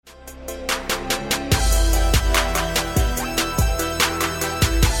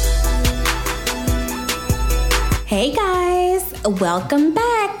Hey guys, welcome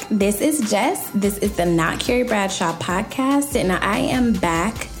back. This is Jess. This is the Not Carrie Bradshaw podcast, and I am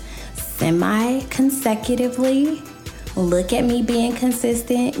back semi-consecutively. Look at me being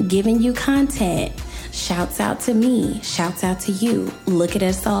consistent, giving you content. Shouts out to me. Shouts out to you. Look at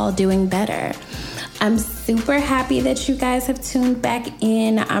us all doing better. I'm super happy that you guys have tuned back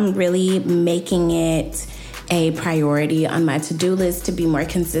in. I'm really making it a priority on my to-do list to be more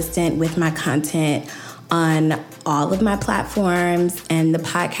consistent with my content on all of my platforms, and the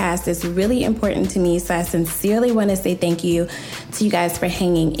podcast is really important to me. So I sincerely want to say thank you to you guys for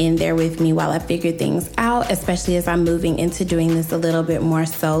hanging in there with me while I figure things out, especially as I'm moving into doing this a little bit more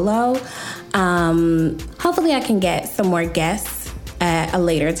solo. Hopefully I can get some more guests at a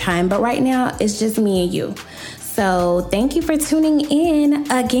later time, but right now it's just me and you. So thank you for tuning in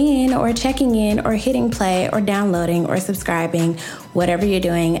again, or checking in, or hitting play, or downloading, or subscribing, whatever you're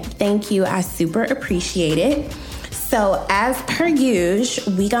doing. Thank you. I super appreciate it. So as per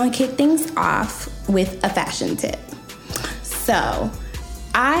usual, we gonna kick things off with a fashion tip. So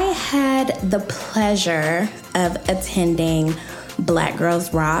I had the pleasure of attending Black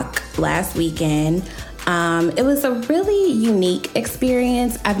Girls Rock last weekend. It was a really unique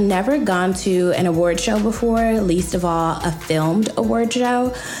experience. I've never gone to an award show before, least of all a filmed award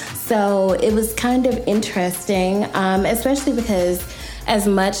show. So it was kind of interesting, especially because as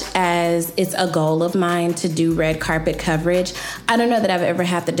much as it's a goal of mine to do red carpet coverage, I don't know that I've ever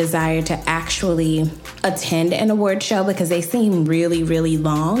had the desire to actually attend an award show because they seem really, really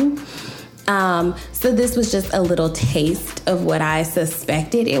long. So this was just a little taste of what I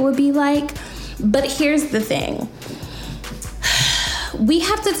suspected it would be like. But here's the thing. We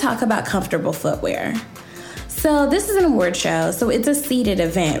have to talk about comfortable footwear. So this is an award show, so it's a seated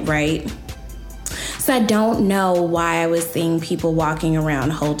event, right? So I don't know why I was seeing people walking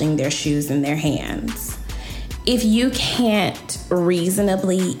around holding their shoes in their hands. If you can't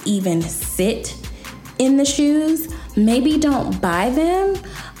reasonably even sit in the shoes, maybe don't buy them.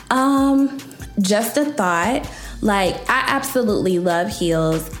 Just a thought. Like, I absolutely love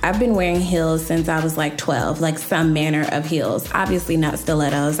heels. I've been wearing heels since I was like 12, like some manner of heels. Obviously not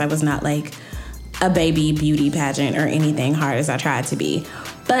stilettos. I was not like a baby beauty pageant or anything hard as I tried to be.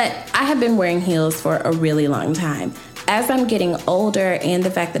 But I have been wearing heels for a really long time. As I'm getting older, and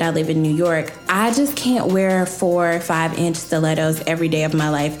the fact that I live in New York, I just can't wear 4 or 5 inch stilettos every day of my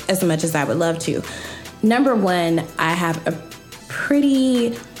life as much as I would love to. Number one, I have a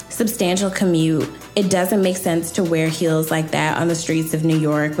pretty substantial commute. It doesn't make sense to wear heels like that on the streets of New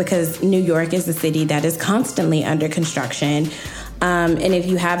York because New York is a city that is constantly under construction. And if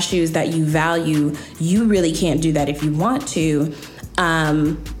you have shoes that you value, you really can't do that if you want to.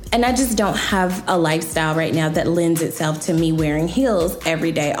 And I just don't have a lifestyle right now that lends itself to me wearing heels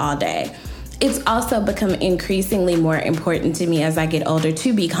every day, all day. It's also become increasingly more important to me as I get older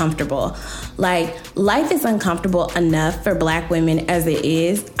to be comfortable. Like, life is uncomfortable enough for Black women as it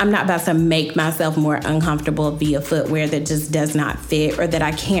is. I'm not about to make myself more uncomfortable via footwear that just does not fit or that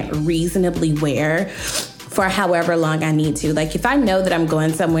I can't reasonably wear for however long I need to. Like, if I know that I'm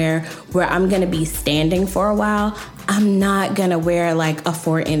going somewhere where I'm gonna be standing for a while, I'm not gonna wear like a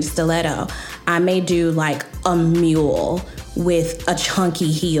 4 inch stiletto. I may do like a mule with a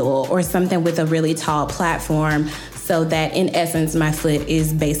chunky heel or something with a really tall platform so that in essence my foot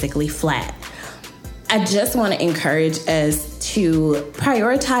is basically flat. I just want to encourage us to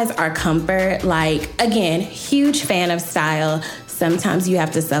prioritize our comfort. Like, again, huge fan of style. Sometimes you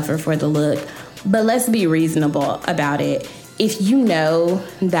have to suffer for the look, but let's be reasonable about it. If you know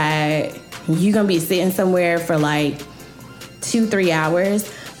that you're gonna be sitting somewhere for like 2-3 hours,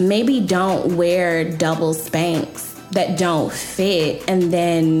 maybe don't wear double Spanx that don't fit and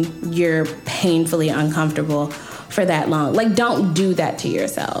then you're painfully uncomfortable for that long. Like, don't do that to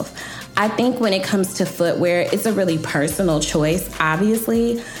yourself. I think when it comes to footwear, it's a really personal choice.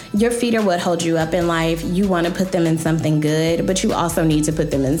 Obviously, your feet are what hold you up in life. You want to put them in something good, but you also need to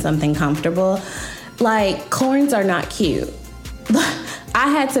put them in something comfortable. Like, corns are not cute. I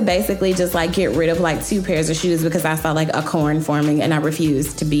had to basically just like get rid of like 2 pairs of shoes because I saw like a corn forming, and I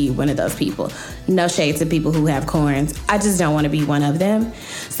refused to be one of those people. No shade to people who have corns. I just don't want to be one of them.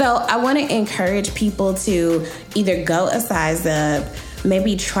 So I want to encourage people to either go a size up,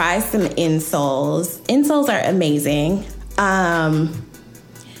 maybe try some insoles. Insoles are amazing.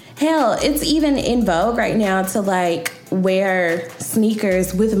 Hell, it's even in vogue right now to like wear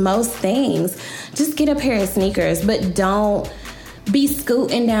sneakers with most things. Just get a pair of sneakers, but don't be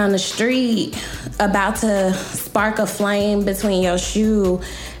scooting down the street about to spark a flame between your shoe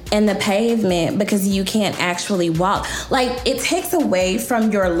and the pavement because you can't actually walk. Like, it takes away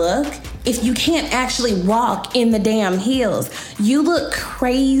from your look if you can't actually walk in the damn heels? You look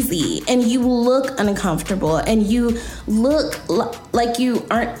crazy and you look uncomfortable and you look like you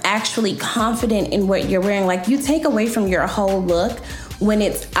aren't actually confident in what you're wearing. Like, you take away from your whole look when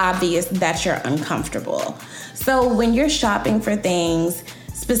it's obvious that you're uncomfortable. So when you're shopping for things,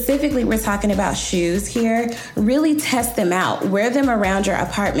 specifically, we're talking about shoes here, really test them out. Wear them around your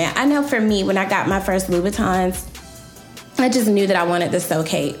apartment. I know for me, when I got my first Louboutins, I just knew that I wanted the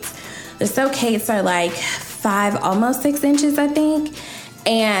Socates. The Socates are like 5, almost 6 inches, I think.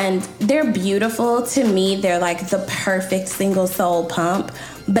 And they're beautiful. To me, they're like the perfect single sole pump.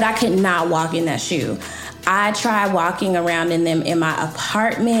 But I could not walk in that shoe. I tried walking around in them in my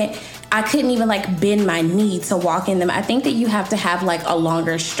apartment. I couldn't even like bend my knee to walk in them. I think that you have to have like a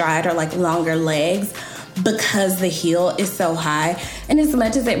longer stride or like longer legs because the heel is so high. And as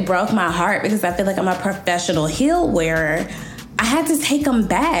much as it broke my heart because I feel like I'm a professional heel wearer, I had to take them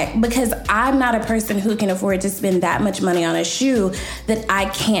back because I'm not a person who can afford to spend that much money on a shoe that I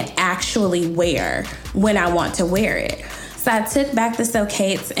can't actually wear when I want to wear it. So I took back the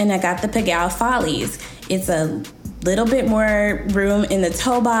Socates and I got the Pagao Follies. It's a little bit more room in the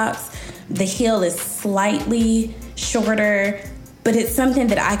toe box. The heel is slightly shorter, but it's something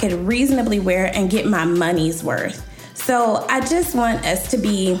that I could reasonably wear and get my money's worth. So I just want us to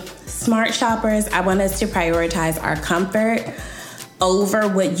be smart shoppers. I want us to prioritize our comfort over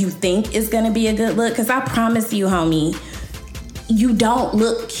what you think is going to be a good look. Because I promise you, homie, you don't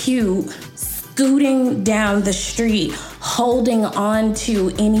look cute scooting down the street, holding on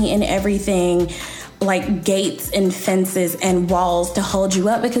to any and everything like gates and fences and walls to hold you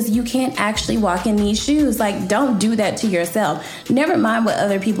up because you can't actually walk in these shoes. Like, don't do that to yourself. Never mind what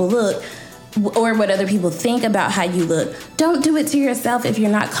other people look or what other people think about how you look. Don't do it to yourself. If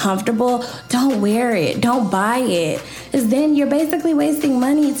you're not comfortable, don't wear it. Don't buy it. Because then you're basically wasting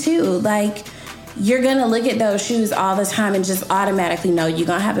money too. Like, you're going to look at those shoes all the time and just automatically know you're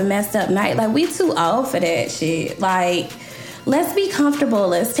going to have a messed up night. Like, we too old for that shit. Like, let's be comfortable.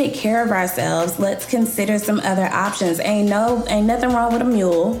 Let's take care of ourselves. Let's consider some other options. Ain't nothing wrong with a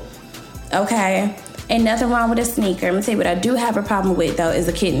mule. Okay? Ain't nothing wrong with a sneaker. I'm gonna tell you what I do have a problem with, though, is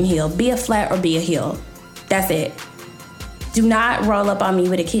a kitten heel. Be a flat or be a heel. That's it. Do not roll up on me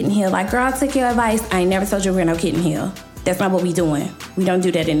with a kitten heel. Like, girl, I took your advice. I ain't never told you we're no kitten heel. That's not what we doing. We don't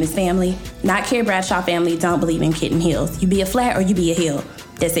do that in this family. Not Carrie Bradshaw family. Don't believe in kitten heels. You be a flat or you be a heel.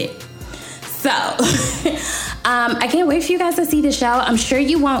 That's it. So, I can't wait for you guys to see the show. I'm sure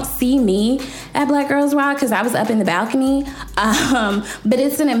you won't see me at Black Girls Rock because I was up in the balcony. But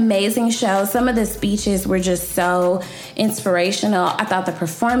it's an amazing show. Some of the speeches were just so inspirational. I thought the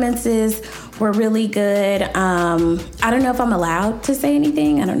performances were really good. I don't know if I'm allowed to say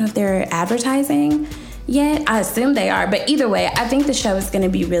anything. I don't know if they're advertising yet. I assume they are. But either way, I think the show is going to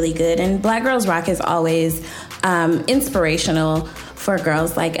be really good. And Black Girls Rock is always inspirational for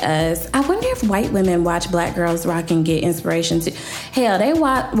girls like us. I wonder if white women watch Black Girls Rock and get inspiration too. Hell, they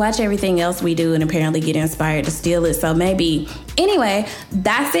watch everything else we do and apparently get inspired to steal it. So maybe. Anyway,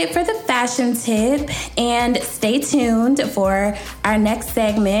 that's it for the fashion tip. And stay tuned for our next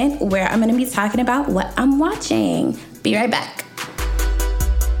segment where I'm going to be talking about what I'm watching. Be right back.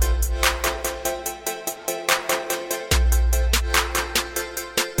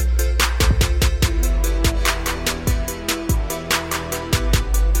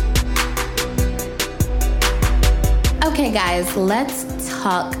 Okay, guys, let's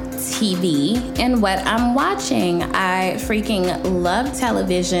talk TV and what I'm watching. I freaking love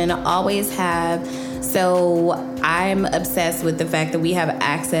television, always have. So I'm obsessed with the fact that we have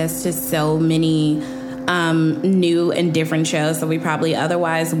access to so many new and different shows that we probably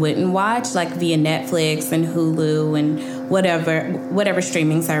otherwise wouldn't watch, like via Netflix and Hulu and whatever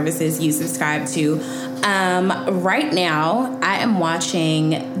streaming services you subscribe to. Right now, I am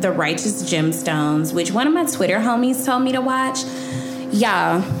watching The Righteous Gemstones, which one of my Twitter homies told me to watch.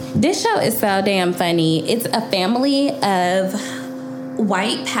 Y'all, this show is so damn funny. It's a family of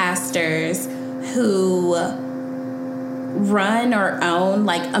white pastors who run or own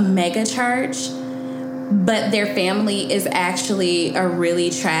like a mega church, but their family is actually a really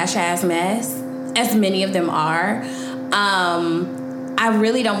trash ass mess, as many of them are. I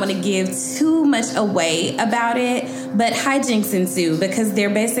really don't want to give too much away about it, but hijinks ensue because they're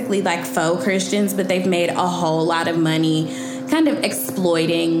basically like faux Christians, but they've made a whole lot of money kind of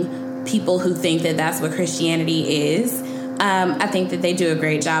exploiting people who think that that's what Christianity is. I think that they do a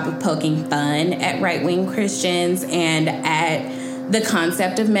great job of poking fun at right-wing Christians and at the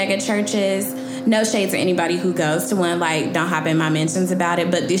concept of mega churches. No shade to anybody who goes to one, like, don't hop in my mentions about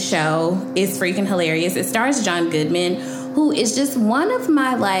it, but this show is freaking hilarious. It stars John Goodman, who is just one of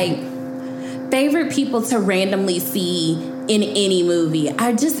my, like, favorite people to randomly see in any movie.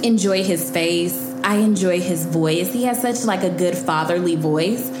 I just enjoy his face. I enjoy his voice. He has such like a good fatherly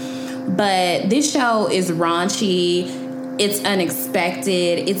voice. But this show is raunchy. It's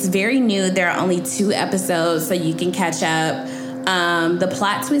unexpected. It's very new. There are only 2 episodes, so you can catch up. The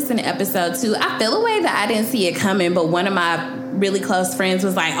plot twist in episode 2, I feel a way that I didn't see it coming, but one of my really close friends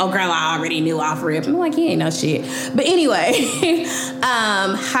was like, oh girl, I already knew off rip. I'm like, you ain't no shit. But anyway,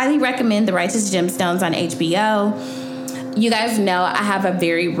 highly recommend The Righteous Gemstones on HBO. You guys know I have a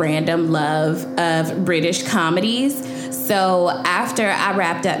very random love of British comedies. So after I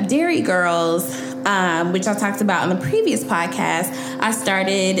wrapped up Derry Girls, which I talked about on the previous podcast, I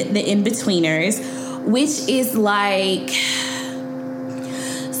started The In-Betweeners, which is like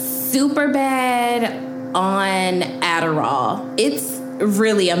Superbad on Adderall. It's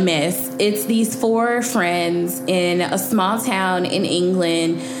really a mess. It's these 4 friends in a small town in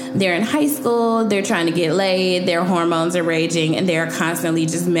England. They're in high school, they're trying to get laid, their hormones are raging, and they're constantly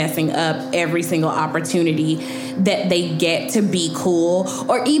just messing up every single opportunity that they get to be cool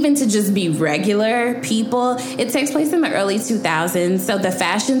or even to just be regular people. It takes place in the early 2000s, so the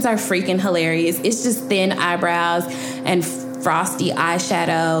fashions are freaking hilarious. It's just thin eyebrows and frosty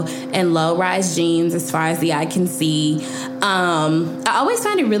eyeshadow and low-rise jeans as far as the eye can see. I always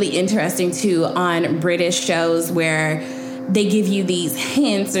find it really interesting, too, on British shows where they give you these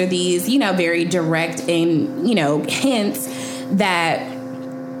hints or these, very direct and, hints that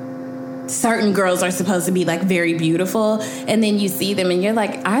certain girls are supposed to be, like, very beautiful. And then you see them and you're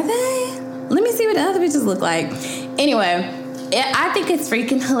like, are they? Let me see what the other bitches look like. Anyway, I think it's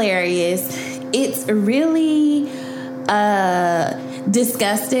freaking hilarious. It's really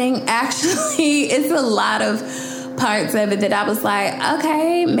disgusting. Actually, it's a lot of parts of it that I was like,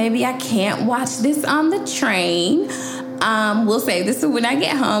 okay, maybe I can't watch this on the train. We'll save this for when I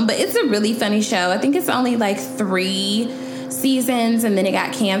get home. But it's a really funny show. I think it's only like 3 seasons and then it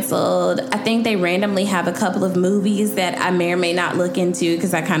got canceled. I think they randomly have a couple of movies that I may or may not look into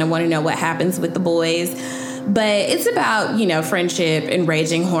because I kind of want to know what happens with the boys. But it's about, friendship and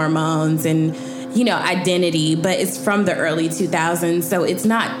raging hormones and, identity. But it's from the early 2000s, so it's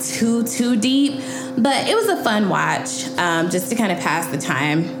not too deep. But it was a fun watch, just to kind of pass the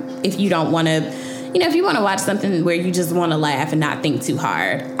time if you don't want to, if you want to watch something where you just want to laugh and not think too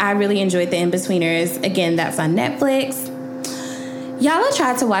hard. I really enjoyed The In-Betweeners. Again, that's on Netflix. Y'all, I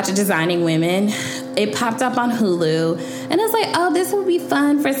tried to watch Designing Women. It popped up on Hulu. And I was like, oh, this will be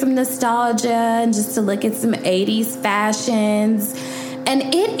fun for some nostalgia and just to look at some 80s fashions.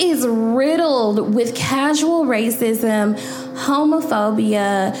 And it is riddled with casual racism,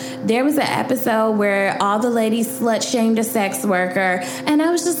 homophobia. There was an episode where all the ladies slut-shamed a sex worker. And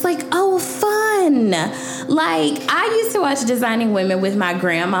I was just like, oh, fun. Like, I used to watch Designing Women with my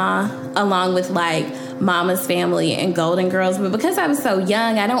grandma, along with, like, Mama's Family and Golden Girls. But because I was so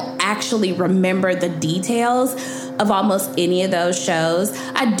young, I don't actually remember the details of almost any of those shows.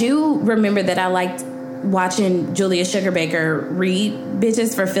 I do remember that I liked watching Julia Sugarbaker read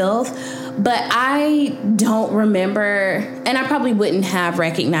Bitches for Filth, but I don't remember, and I probably wouldn't have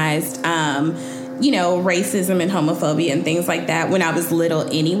recognized, racism and homophobia and things like that when I was little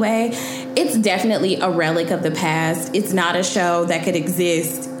anyway. It's definitely a relic of the past. It's not a show that could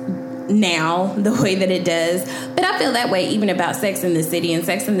exist now the way that it does, but I feel that way even about Sex and the City, and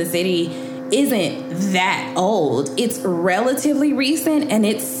Sex and the City isn't that old. It's relatively recent, and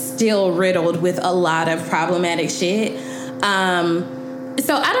it's still riddled with a lot of problematic shit.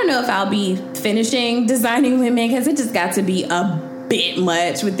 So I don't know if I'll be finishing Designing Women because it just got to be a bit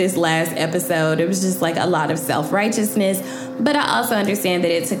much with this last episode. It was just like a lot of self-righteousness, but I also understand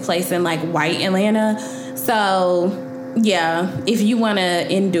that it took place in like white Atlanta. So yeah, if you want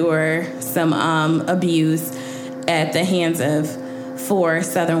to endure some abuse at the hands of 4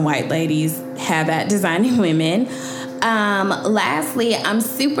 Southern white ladies, have at Designing Women. Lastly, I'm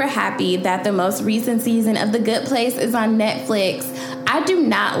super happy that the most recent season of The Good Place is on Netflix. I do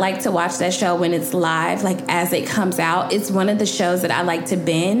not like to watch that show when it's live, like as it comes out. It's one of the shows that I like to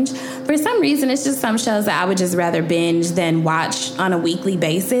binge. For some reason, it's just some shows that I would just rather binge than watch on a weekly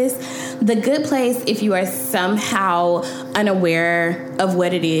basis. The Good Place, if you are somehow unaware of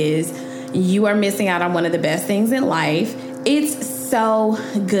what it is, you are missing out on one of the best things in life. It's so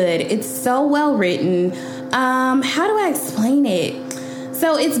good. It's so well written. How do I explain it?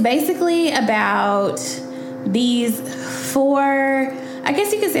 So it's basically about these 4, I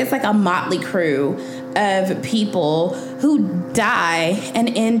guess you could say it's like a motley crew of people who die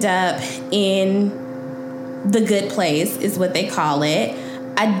and end up in the good place is what they call it.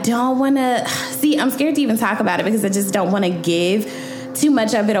 I don't want to see, I'm scared to even talk about it because I just don't want to give too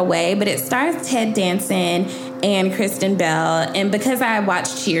much of it away, but it stars Ted Danson and Kristen Bell. And because I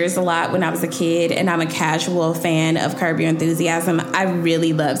watched Cheers a lot when I was a kid and I'm a casual fan of Curb Your Enthusiasm, I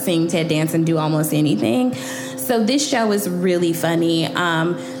really love seeing Ted Danson do almost anything. So this show is really funny.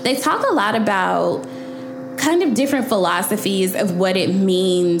 They talk a lot about kind of different philosophies of what it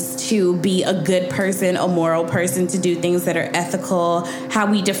means to be a good person, a moral person, to do things that are ethical, how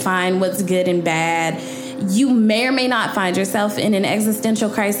we define what's good and bad. You may or may not find yourself in an existential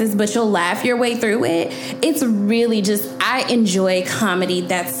crisis, but you'll laugh your way through it. It's really just, I enjoy comedy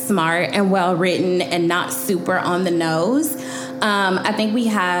that's smart and well written and not super on the nose. I think we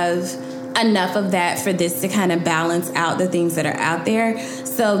have enough of that for this to kind of balance out the things that are out there.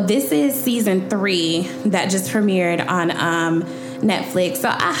 So this is season 3 that just premiered on Netflix. So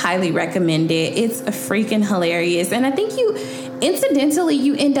I highly recommend it. It's freaking hilarious. And I think you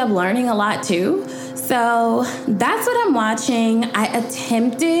end up learning a lot too. So that's what I'm watching. I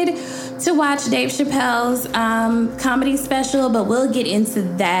attempted to watch Dave Chappelle's comedy special, but we'll get into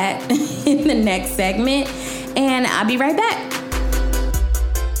that in the next segment. And I'll be right back.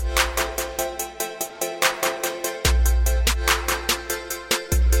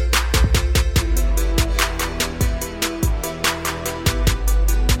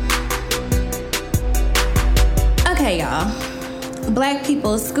 Okay, y'all. Black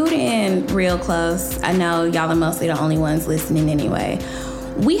people, scoot in real close. I know y'all are mostly the only ones listening anyway.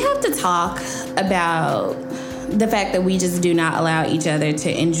 We have to talk about the fact that we just do not allow each other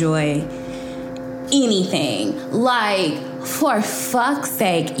to enjoy anything. Like, for fuck's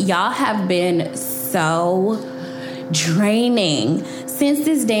sake, y'all have been so draining since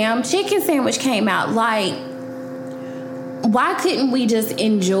this damn chicken sandwich came out. Like, why couldn't we just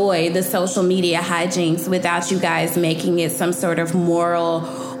enjoy the social media hijinks without you guys making it some sort of moral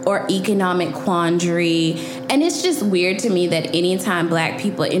or economic quandary? And it's just weird to me that anytime Black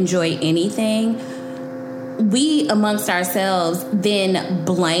people enjoy anything, we amongst ourselves then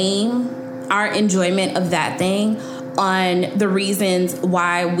blame our enjoyment of that thing on the reasons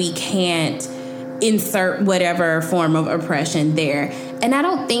why we can't insert whatever form of oppression there. And I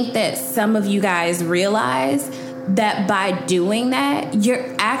don't think that some of you guys realize that by doing that, you're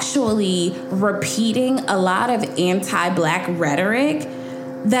actually repeating a lot of anti-Black rhetoric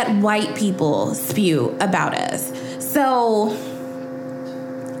that white people spew about us. So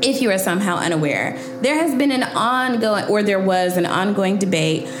if you are somehow unaware, there was an ongoing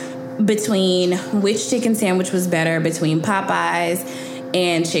debate between which chicken sandwich was better between Popeyes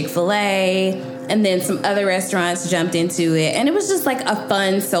and Chick-fil-A, and then some other restaurants jumped into it. And it was just like a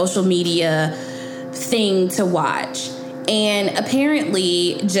fun social media thing to watch. And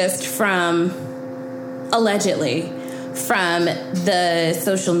apparently, allegedly from the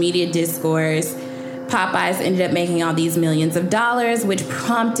social media discourse, Popeyes ended up making all these millions of dollars, which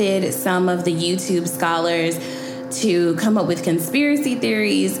prompted some of the YouTube scholars to come up with conspiracy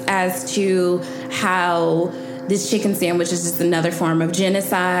theories as to how this chicken sandwich is just another form of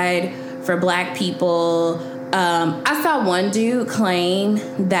genocide for Black people. I saw one dude claim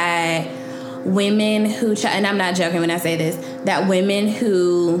that women who, and I'm not joking when I say this, that women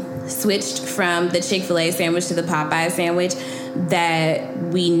who switched from the Chick-fil-A sandwich to the Popeye sandwich, that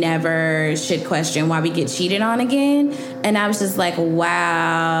we never should question why we get cheated on again. And I was just like,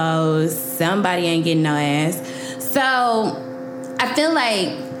 wow, somebody ain't getting no ass. So I feel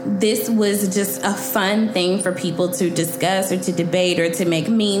like this was just a fun thing for people to discuss or to debate or to make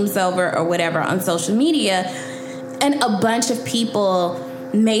memes over or whatever on social media. And a bunch of people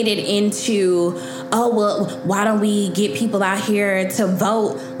made it into, oh, well, why don't we get people out here to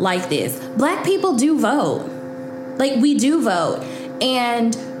vote like this? Black people do vote. Like, we do vote.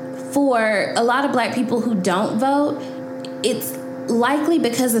 And for a lot of Black people who don't vote, it's likely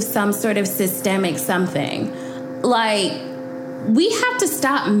because of some sort of systemic something. Like, we have to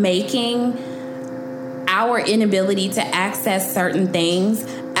stop making our inability to access certain things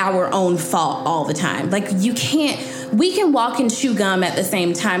our own fault all the time. Like, we can walk and chew gum at the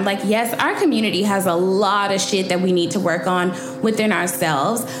same time. Like, yes, our community has a lot of shit that we need to work on within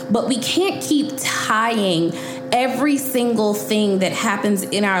ourselves, but we can't keep tying every single thing that happens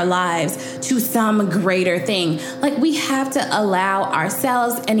in our lives to some greater thing. Like, we have to allow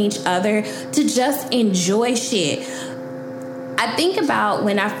ourselves and each other to just enjoy shit. I think about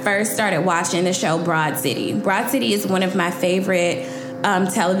when I first started watching the show Broad City. Broad City is one of my favorite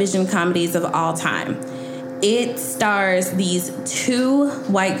television comedies of all time. It stars these 2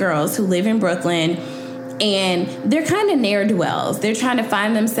 white girls who live in Brooklyn, and they're kind of ne'er-do-wells. They're trying to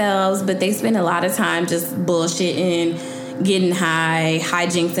find themselves, but they spend a lot of time just bullshitting, getting high,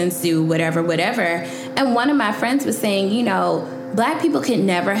 hijinks ensue, whatever. And one of my friends was saying, Black people can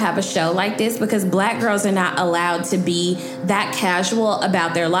never have a show like this because Black girls are not allowed to be that casual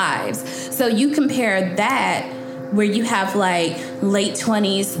about their lives. So you compare that where you have like late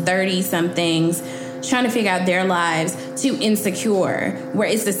 20s, 30-somethings trying to figure out their lives to Insecure, where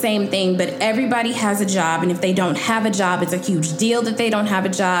it's the same thing, but everybody has a job. And if they don't have a job, it's a huge deal that they don't have a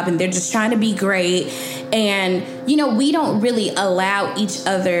job and they're just trying to be great. And, you know, we don't really allow each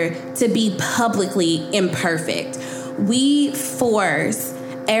other to be publicly imperfect. We force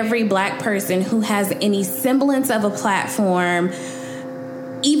every Black person who has any semblance of a platform,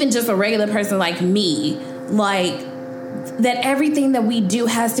 even just a regular person like me, like, that everything that we do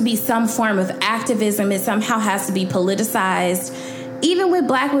has to be some form of activism. It somehow has to be politicized. Even with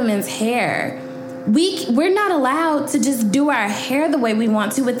Black women's hair, we're not allowed to just do our hair the way we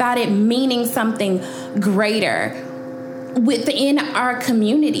want to without it meaning something greater within our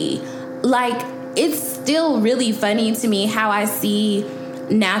community. Like, it's still really funny to me how I see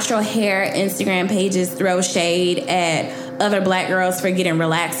natural hair Instagram pages throw shade at other Black girls for getting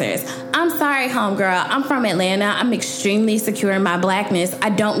relaxers. I'm sorry, homegirl. I'm from Atlanta. I'm extremely secure in my Blackness.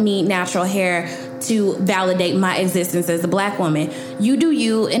 I don't need natural hair to validate my existence as a Black woman. You do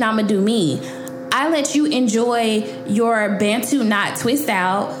you, and I'ma do me. I let you enjoy your Bantu knot twist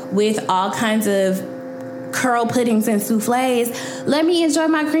out with all kinds of curl puddings and souffles. Let me enjoy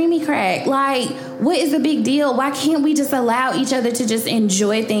my creamy crack. Like, what is the big deal? Why can't we just allow each other to just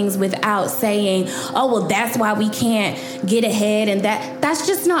enjoy things without saying, oh, well, that's why we can't get ahead? And that's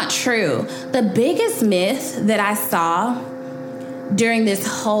just not true. The biggest myth that I saw during this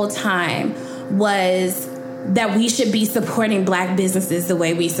whole time was that we should be supporting Black businesses the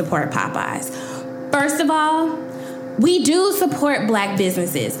way we support Popeyes. First of all, we do support Black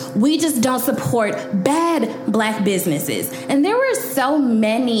businesses. We just don't support bad Black businesses. And there were so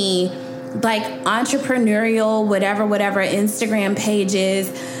many like entrepreneurial, whatever, Instagram pages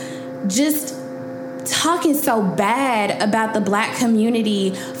just talking so bad about the Black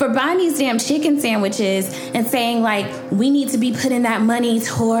community for buying these damn chicken sandwiches and saying like, we need to be putting that money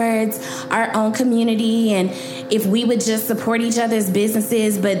towards our own community. And if we would just support each other's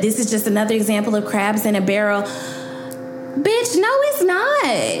businesses, but this is just another example of crabs in a barrel. Bitch, no, it's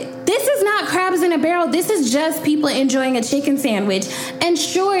not. This is not crabs in a barrel. This is just people enjoying a chicken sandwich. And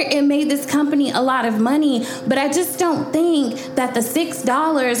sure, it made this company a lot of money, but I just don't think that the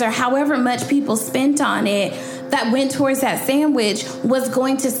 $6 or however much people spent on it that went towards that sandwich was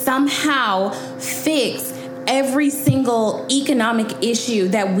going to somehow fix every single economic issue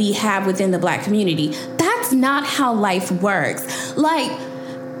that we have within the Black community. That's not how life works. Like,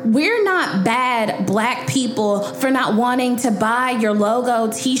 we're not bad Black people for not wanting to buy your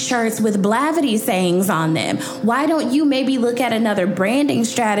logo t-shirts with Blavity sayings on them. Why don't you maybe look at another branding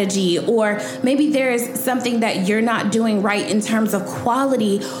strategy, or maybe there's something that you're not doing right in terms of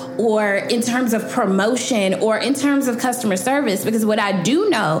quality or in terms of promotion or in terms of customer service? Because what I do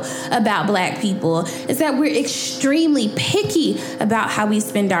know about Black people is that we're extremely picky about how we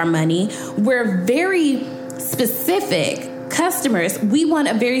spend our money. We're very specific customers. We want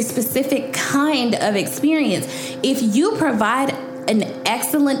a very specific kind of experience. If you provide an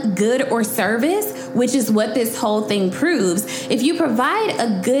excellent good or service, which is what this whole thing proves, if you provide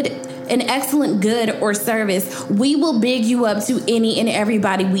an excellent good or service, we will big you up to any and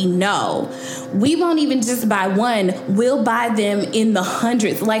everybody we know. We won't even just buy one, we'll buy them in the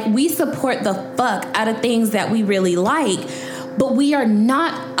hundreds. Like, we support the fuck out of things that we really like, but we are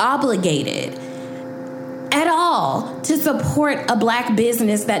not obligated at all to support a Black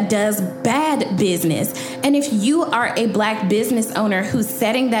business that does bad business. And if you are a Black business owner who's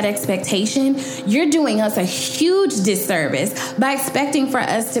setting that expectation, you're doing us a huge disservice by expecting for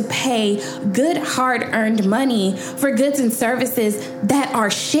us to pay good, hard-earned money for goods and services that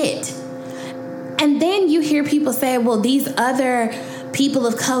are shit. And then you hear people say, well, these other people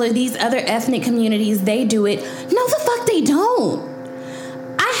of color, these other ethnic communities, they do it. No, the fuck they don't.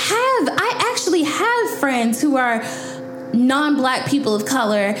 I actually have friends who are non-Black people of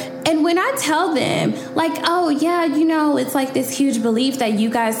color, and when I tell them, like, oh yeah, you know, it's like this huge belief that you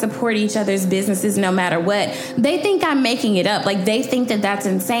guys support each other's businesses no matter what, they think I'm making it up. Like, they think that that's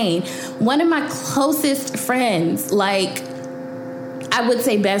insane. One of my closest friends, like, I would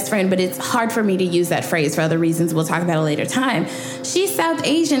say best friend, but it's hard for me to use that phrase for other reasons we'll talk about a later time. She's South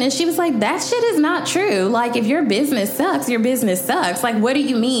Asian, and she was like, that shit is not true. Like, if your business sucks, your business sucks. Like, what do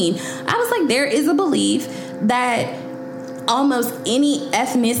you mean? I was like, there is a belief that almost any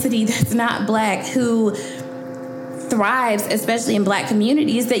ethnicity that's not Black who thrives, especially in Black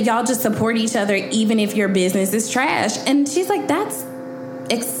communities, that y'all just support each other even if your business is trash. And she's like, that's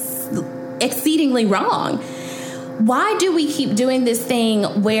exceedingly wrong. Why do we keep doing this thing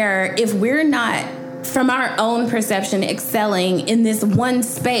where if we're not, from our own perception, excelling in this one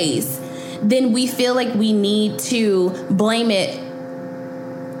space, then we feel like we need to blame it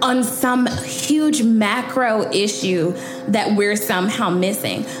on some huge macro issue that we're somehow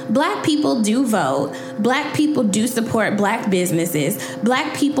missing? Black people do vote. Black people do support Black businesses.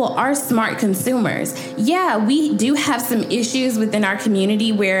 Black people are smart consumers. Yeah, we do have some issues within our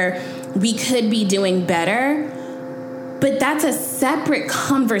community where we could be doing better, but that's a separate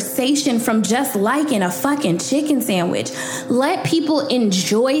conversation from just liking a fucking chicken sandwich. Let people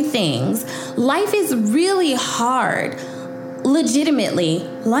enjoy things. Life is really hard. Legitimately,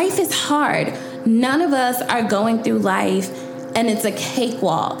 life is hard. None of us are going through life and it's a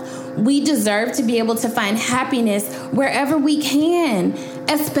cakewalk. We deserve to be able to find happiness wherever we can,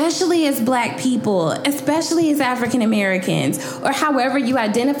 especially as Black people, especially as African Americans, or however you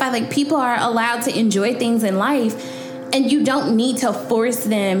identify. Like, people are allowed to enjoy things in life, and you don't need to force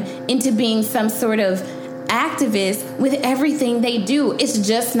them into being some sort of activist with everything they do. It's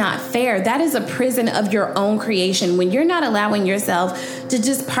just not fair. That is a prison of your own creation. When you're not allowing yourself to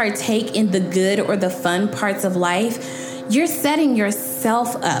just partake in the good or the fun parts of life, you're setting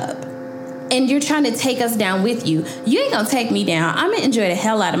yourself up and you're trying to take us down with you. You ain't gonna take me down. I'm gonna enjoy the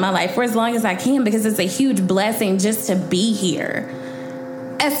hell out of my life for as long as I can, because it's a huge blessing just to be here.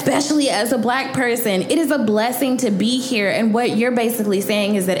 Especially as a Black person, it is a blessing to be here. And what you're basically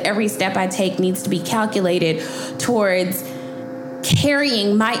saying is that every step I take needs to be calculated towards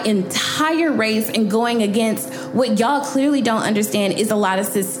carrying my entire race and going against what y'all clearly don't understand is a lot of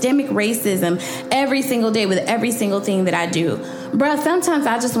systemic racism every single day with every single thing that I do. Bruh, sometimes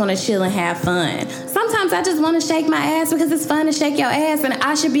I just want to chill and have fun. Sometimes I just want to shake my ass because it's fun to shake your ass, and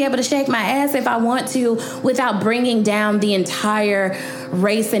I should be able to shake my ass if I want to without bringing down the entire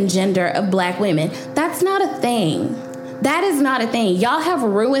race and gender of Black women. That's not a thing. That is not a thing. Y'all have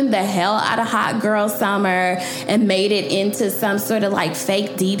ruined the hell out of Hot Girl Summer and made it into some sort of like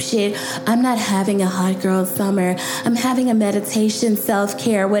fake deep shit. I'm not having a Hot Girl Summer. I'm having a meditation,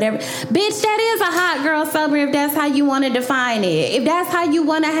 self-care, whatever. Bitch, that is a Hot Girl Summer if that's how you want to define it. If that's how you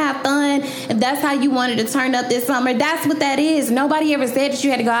want to have fun, if that's how you wanted to turn up this summer, that's what that is. Nobody ever said that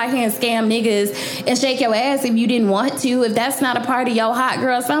you had to go out here and scam niggas and shake your ass if you didn't want to. If that's not a part of your Hot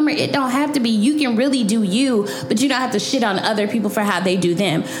Girl Summer, it don't have to be. You can really do you, but you don't have to shit on other people for how they do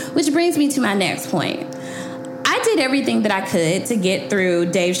them. Which brings me to my next point. I did everything that I could to get through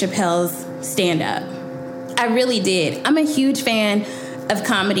Dave Chappelle's stand-up. I really did. I'm a huge fan of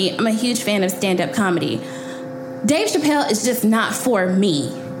comedy. I'm a huge fan of stand-up comedy. Dave Chappelle is just not for me.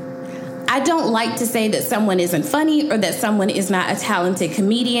 I don't like to say that someone isn't funny or that someone is not a talented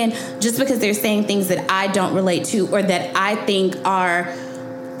comedian just because they're saying things that I don't relate to or that I think are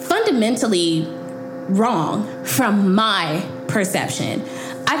fundamentally wrong from my perception.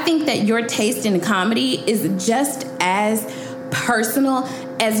 I think that your taste in comedy is just as personal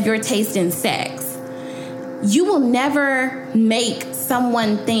as your taste in sex. You will never make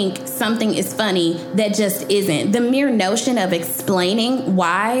someone think something is funny that just isn't. The mere notion of explaining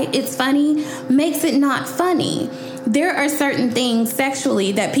why it's funny makes it not funny. There are certain things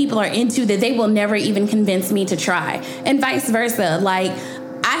sexually that people are into that they will never even convince me to try, and vice versa. Like,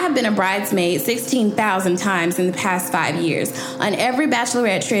 I have been a bridesmaid 16,000 times in the past 5 years. On every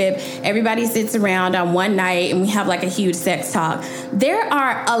bachelorette trip, everybody sits around on one night and we have like a huge sex talk. There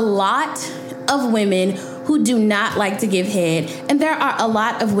are a lot of women who do not like to give head, and there are a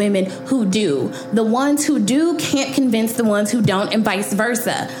lot of women who do. The ones who do can't convince the ones who don't, and vice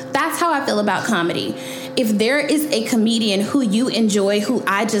versa. That's how I feel about comedy. If there is a comedian who you enjoy who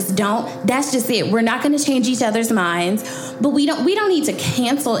I just don't, that's just it. We're not going to change each other's minds, but we don't need to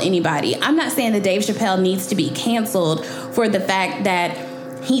cancel anybody. I'm not saying that Dave Chappelle needs to be canceled for the fact that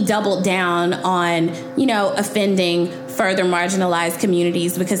he doubled down on, offending further marginalized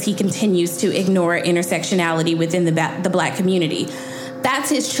communities because he continues to ignore intersectionality within the Black community.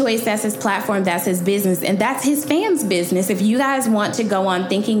 That's his choice, that's his platform, that's his business, and that's his fans' business. If you guys want to go on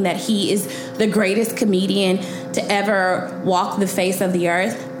thinking that he is the greatest comedian to ever walk the face of the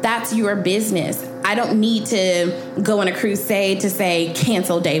earth, that's your business. I don't need to go on a crusade to say,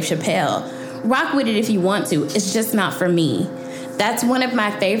 cancel Dave Chappelle. Rock with it if you want to. It's just not for me. That's one of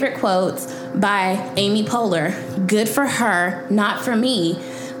my favorite quotes by Amy Poehler. Good for her, not for me.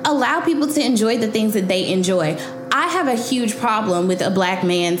 Allow people to enjoy the things that they enjoy. I have a huge problem with a Black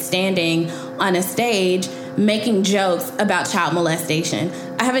man standing on a stage making jokes about child molestation.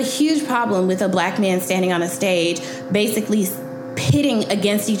 I have a huge problem with a Black man standing on a stage basically pitting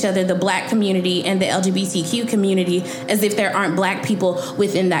against each other the Black community and the LGBTQ community as if there aren't Black people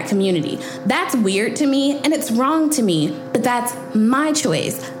within that community. That's weird to me, and it's wrong to me, but that's my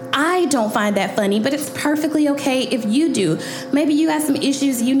choice. I don't find that funny, but it's perfectly okay if you do. Maybe you have some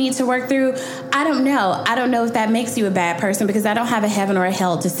issues you need to work through. I don't know. I don't know if that makes you a bad person because I don't have a heaven or a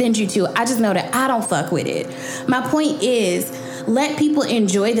hell to send you to. I just know that I don't fuck with it. My point is, let people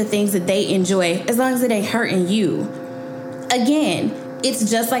enjoy the things that they enjoy as long as it ain't hurting you. Again,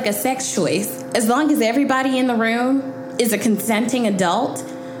 it's just like a sex choice. As long as everybody in the room is a consenting adult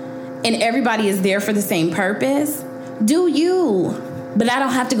and everybody is there for the same purpose, do you. But I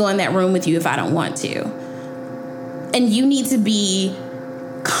don't have to go in that room with you if I don't want to. And you need to be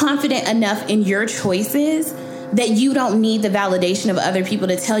confident enough in your choices that you don't need the validation of other people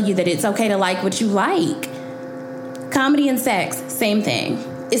to tell you that it's okay to like what you like. Comedy and sex, same thing.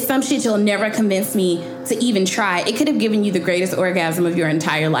 It's some shit you'll never convince me to even try. It could have given you the greatest orgasm of your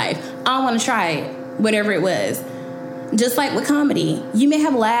entire life. I don't want to try it, whatever it was. Just like with comedy. You may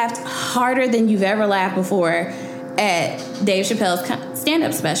have laughed harder than you've ever laughed before at Dave Chappelle's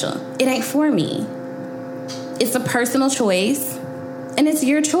stand-up special. It ain't for me. It's a personal choice, and it's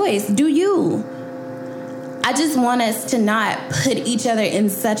your choice. Do you? I just want us to not put each other in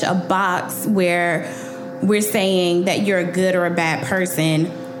such a box where we're saying that you're a good or a bad person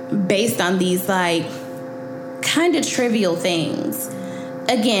based on these, like, kind of trivial things.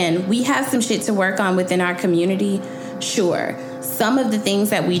 Again, we have some shit to work on within our community. Sure, some of the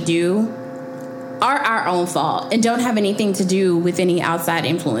things that we do are our own fault and don't have anything to do with any outside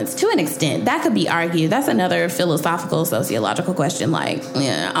influence to an extent. That could be argued. That's another philosophical, sociological question. Like,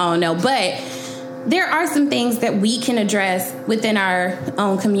 yeah, I don't know. But there are some things that we can address within our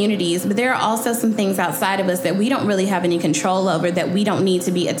own communities, but there are also some things outside of us that we don't really have any control over that we don't need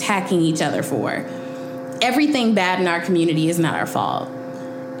to be attacking each other for. Everything bad in our community is not our fault.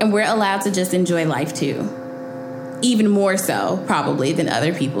 And we're allowed to just enjoy life too. Even more so, probably, than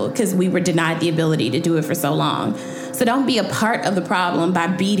other people, because we were denied the ability to do it for so long. So don't be a part of the problem by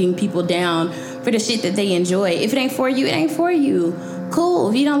beating people down for the shit that they enjoy. If it ain't for you, it ain't for you.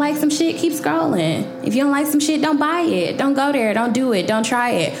 Cool. If you don't like some shit, keep scrolling. If you don't like some shit, don't buy it. Don't go there. Don't do it. Don't try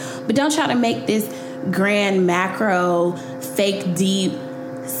it. But don't try to make this grand, macro, fake, deep,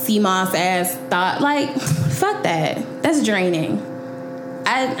 CMOS ass thought. Like, fuck that. That's draining.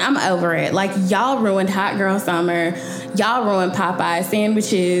 I'm over it. Like, y'all ruined Hot Girl Summer. Y'all ruined Popeye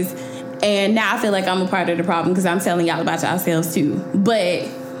sandwiches. And now I feel like I'm a part of the problem because I'm telling y'all about yourselves too. But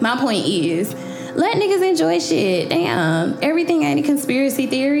my point is, let niggas enjoy shit. Damn. Everything ain't a conspiracy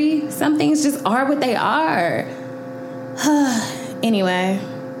theory. Some things just are what they are. Anyway,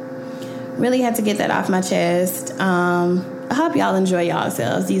 really had to get that off my chest. I hope y'all enjoy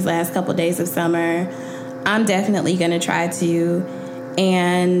yourselves these last couple days of summer. I'm definitely going to try to.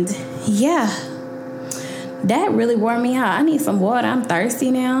 And yeah, that really wore me out. I need some water. I'm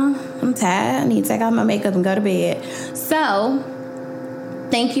thirsty now. I'm tired. I need to take off my makeup and go to bed. So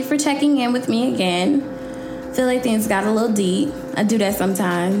thank you for checking in with me again. Feel like things got a little deep. I do that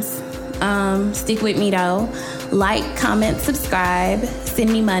sometimes. Stick with me though. Like, comment, subscribe,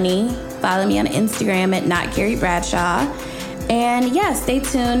 send me money. Follow me on Instagram at NotCarrieBradshaw. And yeah, stay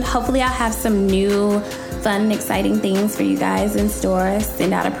tuned. Hopefully I'll have some new fun and exciting things for you guys in store.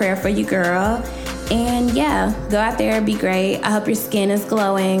 Send out a prayer for you, girl. And yeah, go out there, be great. I hope your skin is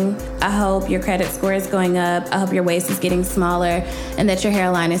glowing. I hope your credit score is going up. I hope your waist is getting smaller and that your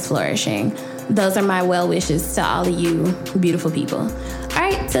hairline is flourishing. Those are my well wishes to all of you beautiful people. All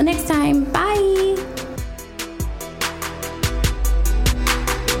right, till next time. Bye.